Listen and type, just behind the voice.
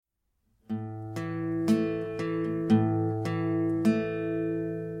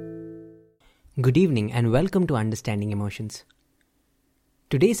Good evening and welcome to Understanding Emotions.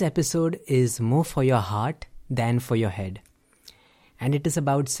 Today's episode is more for your heart than for your head. And it is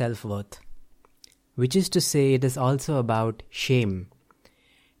about self-worth. Which is to say, it is also about shame.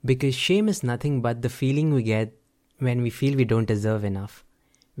 Because shame is nothing but the feeling we get when we feel we don't deserve enough.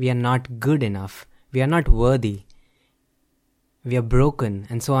 We are not good enough. We are not worthy. We are broken,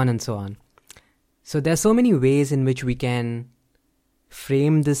 and so on and so on. So there are so many ways in which we can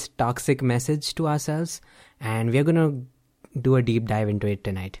frame this toxic message to ourselves, and we're going to do a deep dive into it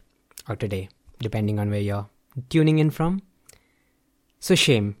tonight or today, depending on where you're tuning in from. So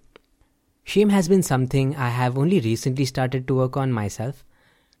shame. Shame has been something I have only recently started to work on myself.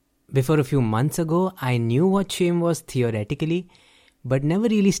 Before a few months ago, I knew what shame was theoretically, but never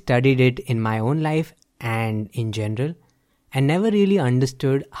really studied it in my own life and in general, and never really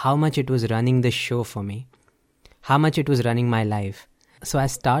understood how much it was running the show for me, how much it was running my life. So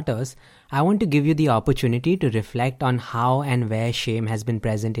as starters, I want to give you the opportunity to reflect on how and where shame has been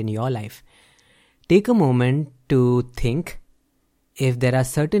present in your life. Take a moment to think if there are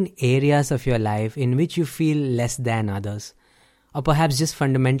certain areas of your life in which you feel less than others, or perhaps just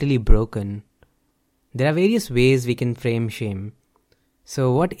fundamentally broken. There are various ways we can frame shame.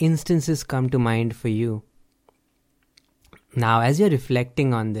 So what instances come to mind for you? Now, as you're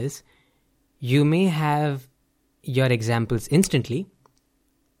reflecting on this, you may have your examples instantly.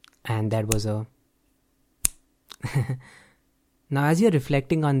 And that was a... Now, as you're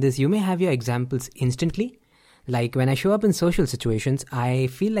reflecting on this, you may have your examples instantly. Like when I show up in social situations, I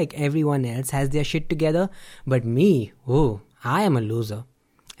feel like everyone else has their shit together, but me, I am a loser.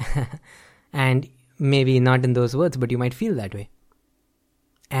 And maybe not in those words, but you might feel that way.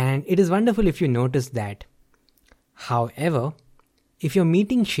 And it is wonderful if you notice that. However, if you're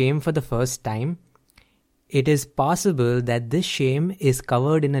meeting shame for the first time, it is possible that this shame is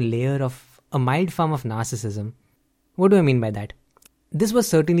covered in a layer of a mild form of narcissism. What do I mean by that? This was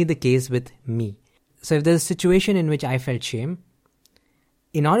certainly the case with me. So if there's a situation in which I felt shame,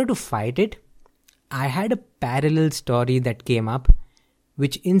 in order to fight it, I had a parallel story that came up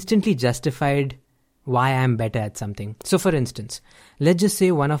which instantly justified why I'm better at something. So for instance, let's just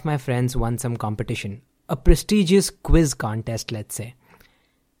say one of my friends won some competition, a prestigious quiz contest, let's say.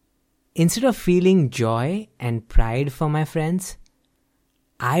 Instead of feeling joy and pride for my friends,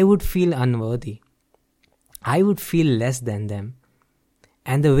 I would feel unworthy. I would feel less than them.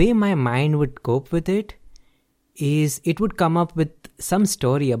 And the way my mind would cope with it is it would come up with some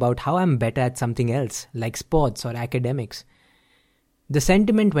story about how I'm better at something else, like sports or academics. The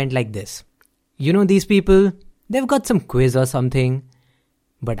sentiment went like this. You know, these people, they've got some quiz or something,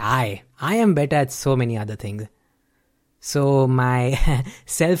 but I am better at so many other things. So my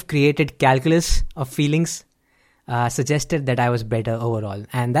self-created calculus of feelings suggested that I was better overall.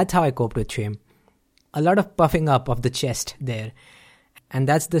 And that's how I coped with shame. A lot of puffing up of the chest there. And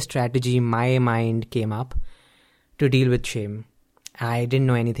that's the strategy my mind came up to deal with shame. I didn't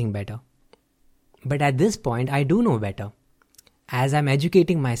know anything better. But at this point, I do know better. As I'm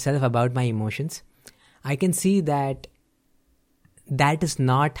educating myself about my emotions, I can see that that is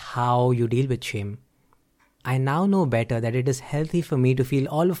not how you deal with shame. I now know better that it is healthy for me to feel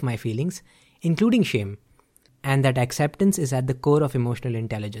all of my feelings, including shame, and that acceptance is at the core of emotional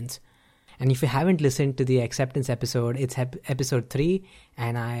intelligence. And if you haven't listened to the acceptance episode, it's episode 3,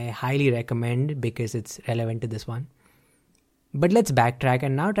 and I highly recommend because it's relevant to this one. But let's backtrack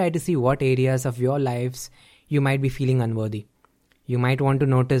and now try to see what areas of your lives you might be feeling unworthy. You might want to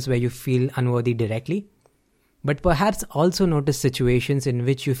notice where you feel unworthy directly, but perhaps also notice situations in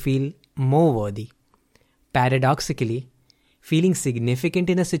which you feel more worthy. Paradoxically, feeling significant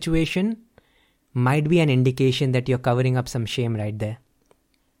in a situation might be an indication that you're covering up some shame right there.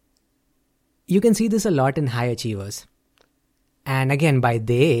 You can see this a lot in high achievers. And again, by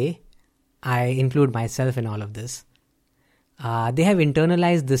they, I include myself in all of this. They have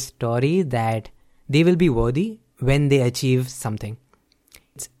internalized this story that they will be worthy when they achieve something.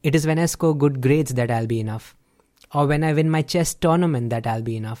 It is when I score good grades that I'll be enough. Or when I win my chess tournament that I'll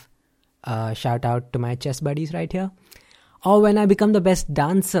be enough. Shout out to my chess buddies right here. Or when I become the best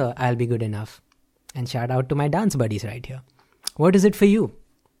dancer, I'll be good enough. And shout out to my dance buddies right here. What is it for you?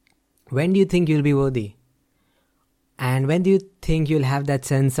 When do you think you'll be worthy? And when do you think you'll have that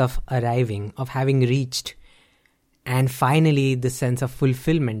sense of arriving, of having reached? And finally, the sense of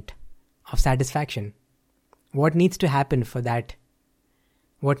fulfillment, of satisfaction. What needs to happen for that?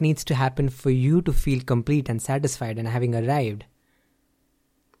 What needs to happen for you to feel complete and satisfied and having arrived?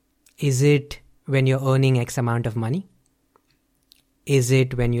 Is it when you're earning X amount of money? Is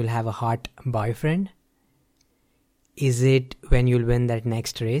it when you'll have a hot boyfriend? Is it when you'll win that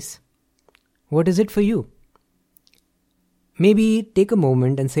next race? What is it for you? Maybe take a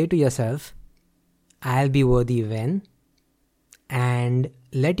moment and say to yourself, I'll be worthy when, and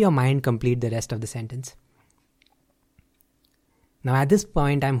let your mind complete the rest of the sentence. Now at this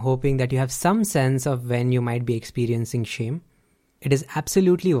point, I'm hoping that you have some sense of when you might be experiencing shame. It is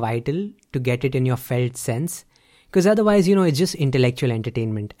absolutely vital to get it in your felt sense, because otherwise, it's just intellectual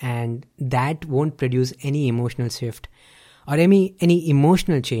entertainment, and that won't produce any emotional shift or any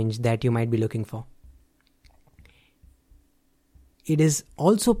emotional change that you might be looking for. It is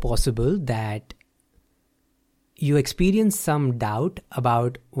also possible that you experience some doubt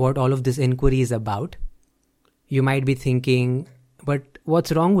about what all of this inquiry is about. You might be thinking, but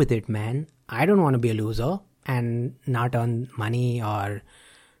what's wrong with it, man? I don't want to be a loser and not earn money or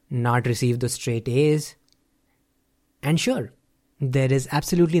not receive the straight A's. And sure, there is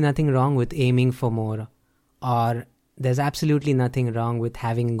absolutely nothing wrong with aiming for more, or there's absolutely nothing wrong with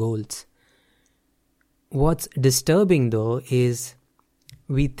having goals. What's disturbing though is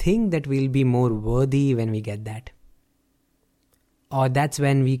we think that we'll be more worthy when we get that. Or that's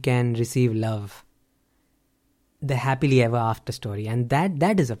when we can receive love, the happily ever after story, and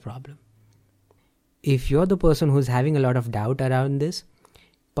that is a problem. If you're the person who's having a lot of doubt around this,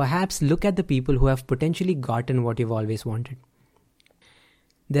 perhaps look at the people who have potentially gotten what you've always wanted.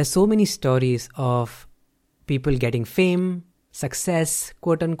 There's so many stories of people getting fame, success,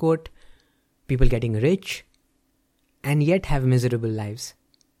 quote unquote, people getting rich, and yet have miserable lives.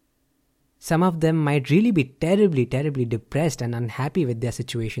 Some of them might really be terribly, terribly depressed and unhappy with their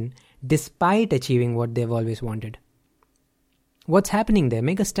situation, despite achieving what they've always wanted. What's happening there?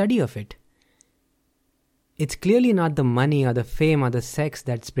 Make a study of it. It's clearly not the money or the fame or the sex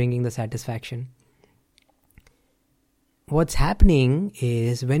that's bringing the satisfaction. What's happening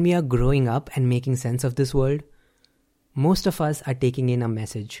is when we are growing up and making sense of this world, most of us are taking in a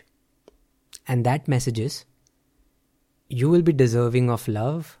message. And that message is, you will be deserving of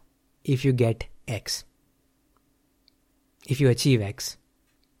love if you get X. If you achieve X.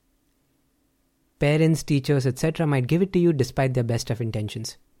 Parents, teachers, etc. might give it to you despite their best of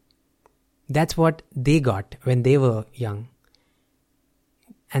intentions. That's what they got when they were young.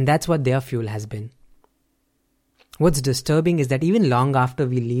 And that's what their fuel has been. What's disturbing is that even long after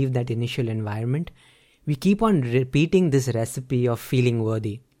we leave that initial environment, we keep on repeating this recipe of feeling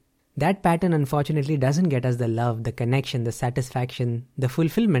worthy. That pattern unfortunately doesn't get us the love, the connection, the satisfaction, the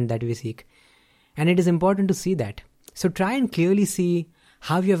fulfillment that we seek. And it is important to see that. So try and clearly see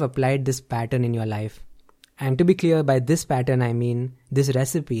how you have applied this pattern in your life. And to be clear, by this pattern I mean this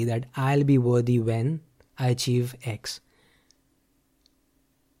recipe that I'll be worthy when I achieve X.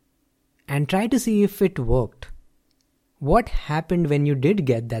 And try to see if it worked. What happened when you did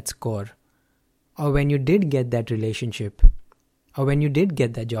get that score? Or when you did get that relationship? Or when you did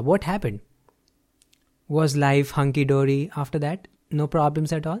get that job? What happened? Was life hunky-dory after that? No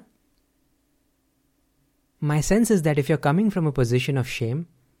problems at all? My sense is that if you're coming from a position of shame,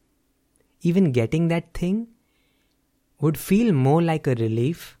 even getting that thing would feel more like a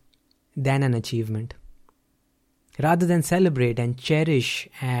relief than an achievement. Rather than celebrate and cherish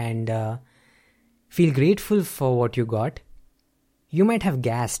and feel grateful for what you got, you might have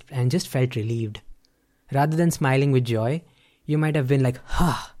gasped and just felt relieved. Rather than smiling with joy, you might have been like,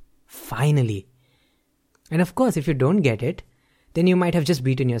 finally. And of course, if you don't get it, then you might have just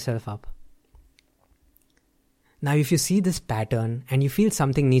beaten yourself up. Now, if you see this pattern and you feel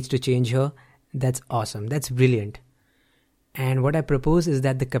something needs to change here, that's awesome. That's brilliant. And what I propose is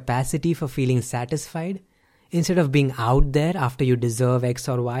that the capacity for feeling satisfied, instead of being out there after you deserve X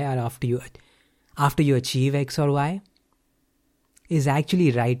or Y or after you achieve X or Y, is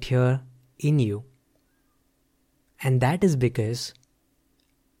actually right here in you. And that is because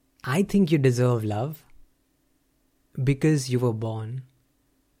I think you deserve love because you were born.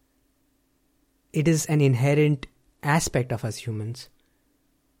 It is an inherent aspect of us humans.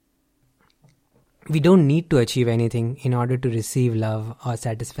 We don't need to achieve anything in order to receive love or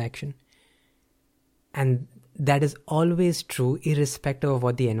satisfaction. And that is always true irrespective of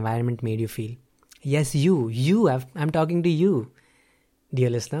what the environment made you feel. Yes, I'm talking to you, dear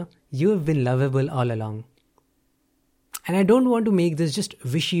listener. You have been lovable all along. And I don't want to make this just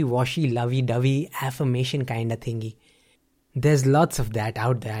wishy-washy, lovey-dovey affirmation kind of thingy. There's lots of that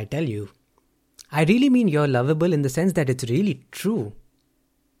out there, I tell you. I really mean you're lovable in the sense that it's really true.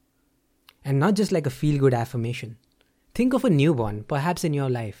 And not just like a feel-good affirmation. Think of a newborn, perhaps in your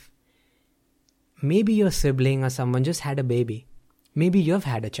life. Maybe your sibling or someone just had a baby. Maybe you've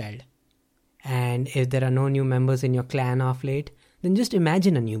had a child. And if there are no new members in your clan of late, then just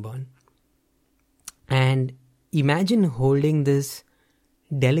imagine a newborn. And imagine holding this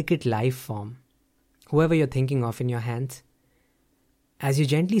delicate life form whoever you're thinking of, in your hands, as you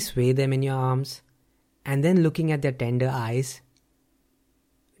gently sway them in your arms, and then looking at their tender eyes,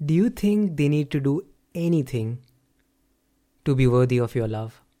 do you think they need to do anything to be worthy of your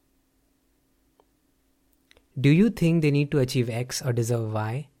love? Do you think they need to achieve X or deserve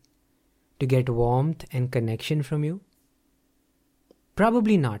Y to get warmth and connection from you?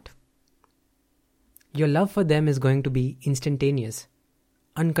 Probably not. Your love for them is going to be instantaneous,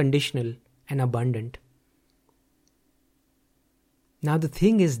 unconditional, and abundant. Now the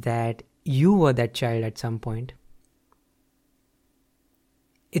thing is that you were that child at some point.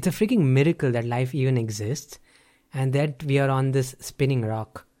 It's a freaking miracle that life even exists and that we are on this spinning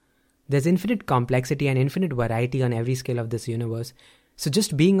rock. There's infinite complexity and infinite variety on every scale of this universe. So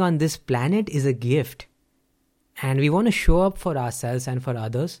just being on this planet is a gift. And we want to show up for ourselves and for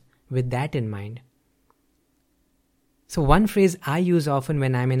others with that in mind. So one phrase I use often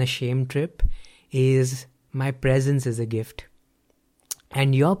when I'm in a shame trip is, my presence is a gift.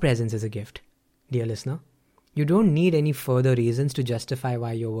 And your presence is a gift, dear listener. You don't need any further reasons to justify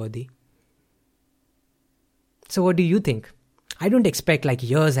why you're worthy. So what do you think? I don't expect like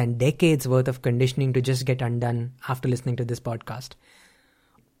years and decades worth of conditioning to just get undone after listening to this podcast.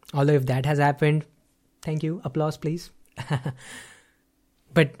 Although if that has happened, thank you. Applause, please.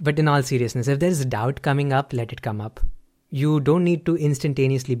 But in all seriousness, if there's doubt coming up, let it come up. You don't need to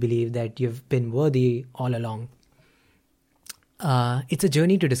instantaneously believe that you've been worthy all along. It's a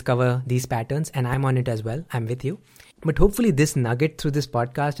journey to discover these patterns, and I'm on it as well. I'm with you. But hopefully this nugget through this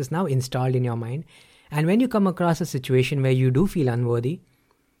podcast is now installed in your mind. And when you come across a situation where you do feel unworthy,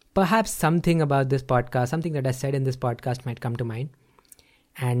 perhaps something about this podcast, something that I said in this podcast might come to mind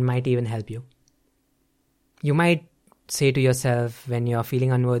and might even help you. You might say to yourself when you're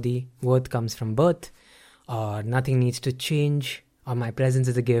feeling unworthy, worth comes from birth, or nothing needs to change, or my presence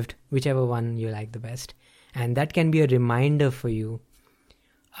is a gift, whichever one you like the best. And that can be a reminder for you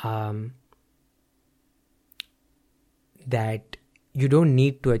that you don't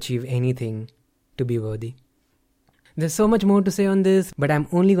need to achieve anything to be worthy. There's so much more to say on this, but I'm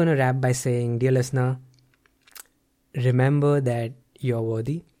only going to wrap by saying, dear listener, remember that you're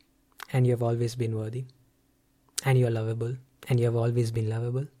worthy and you have always been worthy, and you're lovable and you have always been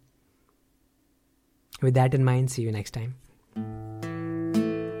lovable. With that in mind, see you next time.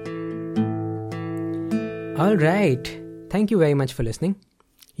 Alright, thank you very much for listening.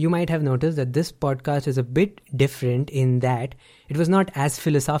 You might have noticed that this podcast is a bit different in that it was not as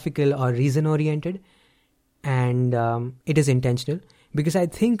philosophical or reason-oriented, and it is intentional because I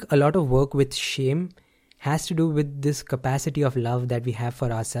think a lot of work with shame has to do with this capacity of love that we have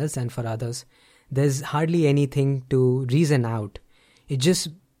for ourselves and for others. There's hardly anything to reason out. It's just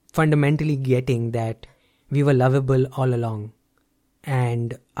fundamentally getting that we were lovable all along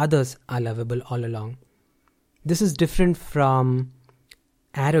and others are lovable all along. This is different from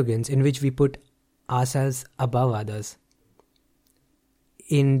arrogance, in which we put ourselves above others.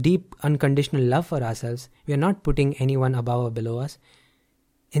 In deep unconditional love for ourselves, we are not putting anyone above or below us.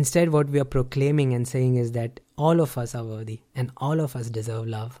 Instead, what we are proclaiming and saying is that all of us are worthy and all of us deserve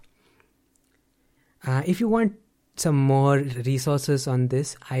love. If you want some more resources on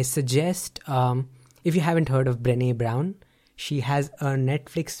this, I suggest, if you haven't heard of Brené Brown, she has a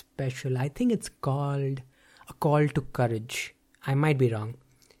Netflix special. I think it's called A Call to Courage. I might be wrong.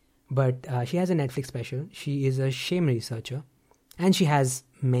 But she has a Netflix special. She is a shame researcher. And she has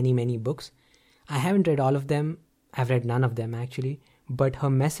many, many books. I haven't read all of them. I've read none of them actually. But her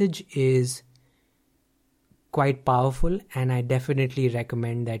message is quite powerful. And I definitely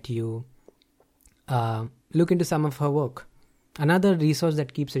recommend that you look into some of her work. Another resource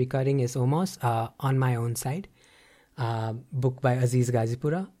that keeps recurring is Omos, On My Own Side, book by Aziz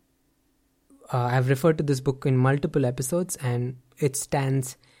Gazipura. I've referred to this book in multiple episodes and it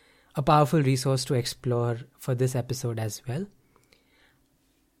stands a powerful resource to explore for this episode as well.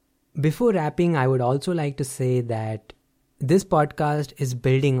 Before wrapping, I would also like to say that this podcast is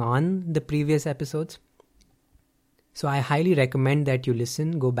building on the previous episodes. So I highly recommend that you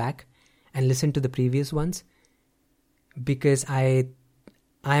go back and listen to the previous ones, because I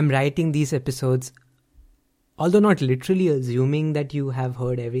am writing these episodes, although not literally assuming that you have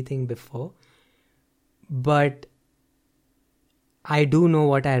heard everything before, but I do know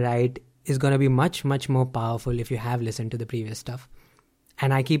what I write is going to be much, much more powerful if you have listened to the previous stuff.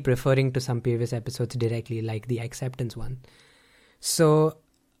 And I keep referring to some previous episodes directly, like the acceptance one. So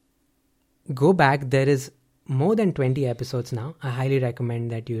go back. There is more than 20 episodes now. I highly recommend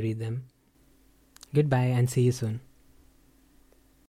that you read them. Goodbye and see you soon.